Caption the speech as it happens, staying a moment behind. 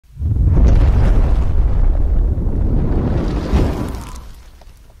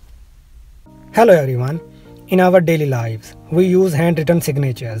Hello everyone. In our daily lives, we use handwritten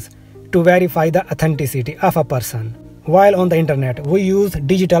signatures to verify the authenticity of a person. While on the internet, we use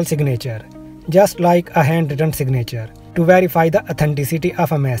digital signature, just like a handwritten signature, to verify the authenticity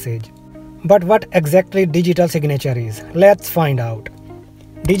of a message. But what exactly digital signature is? Let's find out.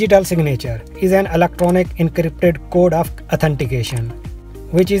 Digital signature is an electronic encrypted code of authentication,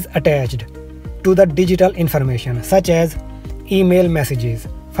 which is attached to the digital information such as email messages,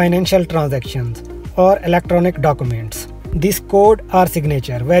 financial transactions, or electronic documents. This code or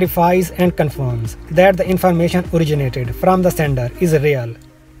signature verifies and confirms that the information originated from the sender is real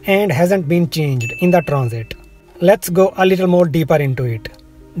and hasn't been changed in the transit. Let's go a little more deeper into it.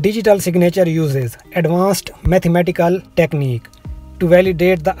 Digital signature uses advanced mathematical technique to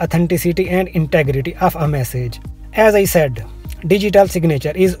validate the authenticity and integrity of a message. As I said, digital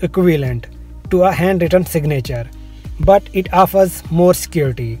signature is equivalent to a handwritten signature, but it offers more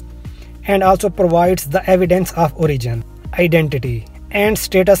security and also provides the evidence of origin, identity, and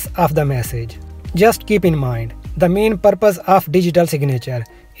status of the message. Just keep in mind, the main purpose of digital signature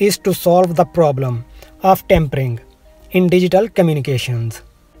is to solve the problem of tampering in digital communications.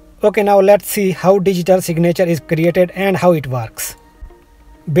 Okay, now let's see how digital signature is created and how it works.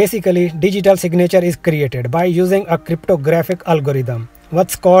 Basically, digital signature is created by using a cryptographic algorithm,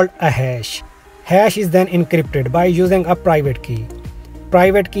 what's called a hash. Hash is then encrypted by using a private key.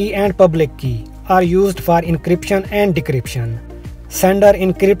 Private key and public key are used for encryption and decryption. Sender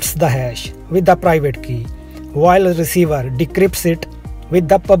encrypts the hash with the private key, while receiver decrypts it with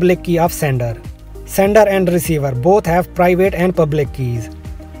the public key of sender. Sender and receiver both have private and public keys.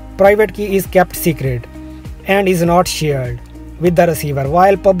 Private key is kept secret and is not shared with the receiver,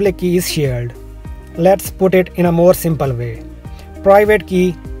 while public key is shared. Let's put it in a more simple way. Private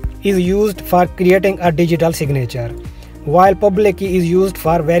key is used for creating a digital signature, while public key is used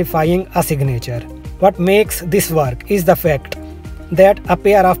for verifying a signature. What makes this work is the fact that a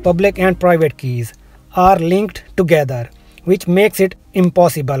pair of public and private keys are linked together, which makes it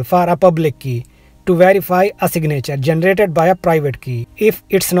impossible for a public key to verify a signature generated by a private key if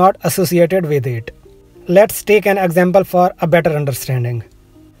it's not associated with it. Let's take an example for a better understanding.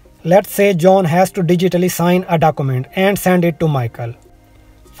 Let's say John has to digitally sign a document and send it to Michael.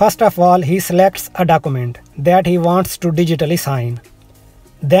 First of all, he selects a document that he wants to digitally sign.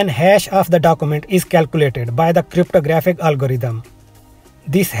 Then hash of the document is calculated by the cryptographic algorithm.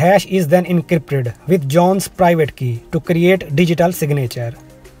 This hash is then encrypted with John's private key to create digital signature.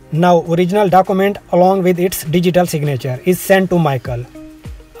 Now, original document along with its digital signature is sent to Michael.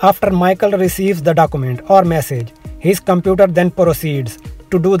 After Michael receives the document or message, his computer then proceeds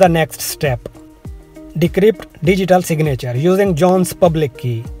to do the next step. Decrypt digital signature using John's public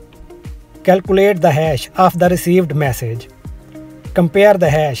key. Calculate the hash of the received message. Compare the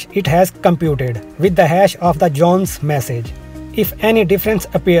hash it has computed with the hash of the John's message. If any difference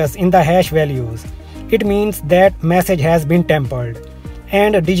appears in the hash values, it means that message has been tampered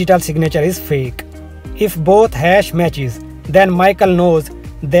and digital signature is fake. If both hash matches, then Michael knows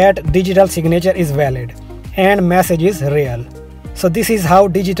that digital signature is valid and message is real. So this is how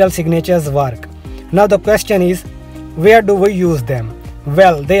digital signatures work. Now the question is, where do we use them?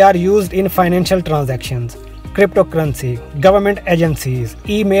 Well, they are used in financial transactions, cryptocurrency, government agencies,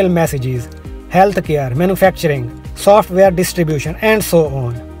 email messages, healthcare, manufacturing, software distribution, and so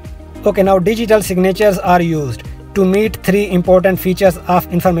on. Okay, now digital signatures are used to meet three important features of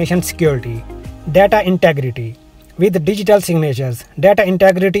information security. Data integrity. With digital signatures, data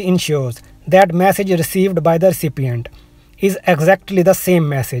integrity ensures that message received by the recipient is exactly the same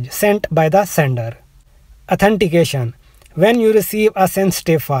message sent by the sender. Authentication. When you receive a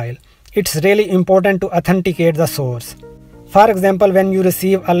sensitive file, it's really important to authenticate the source. For example, when you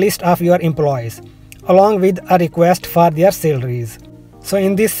receive a list of your employees along with a request for their salaries. So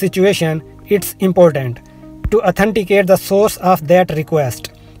in this situation, it's important to authenticate the source of that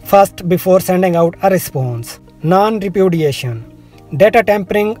request first before sending out a response. Non-repudiation. Data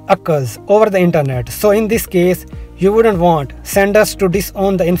tampering occurs over the internet, so in this case, you wouldn't want senders to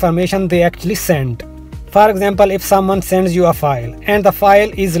disown the information they actually sent. For example, if someone sends you a file and the file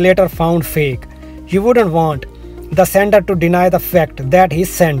is later found fake, you wouldn't want the sender to deny the fact that he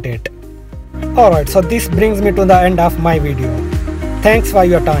sent it. Alright, so this brings me to the end of my video. Thanks for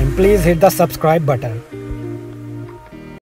your time. Please hit the subscribe button.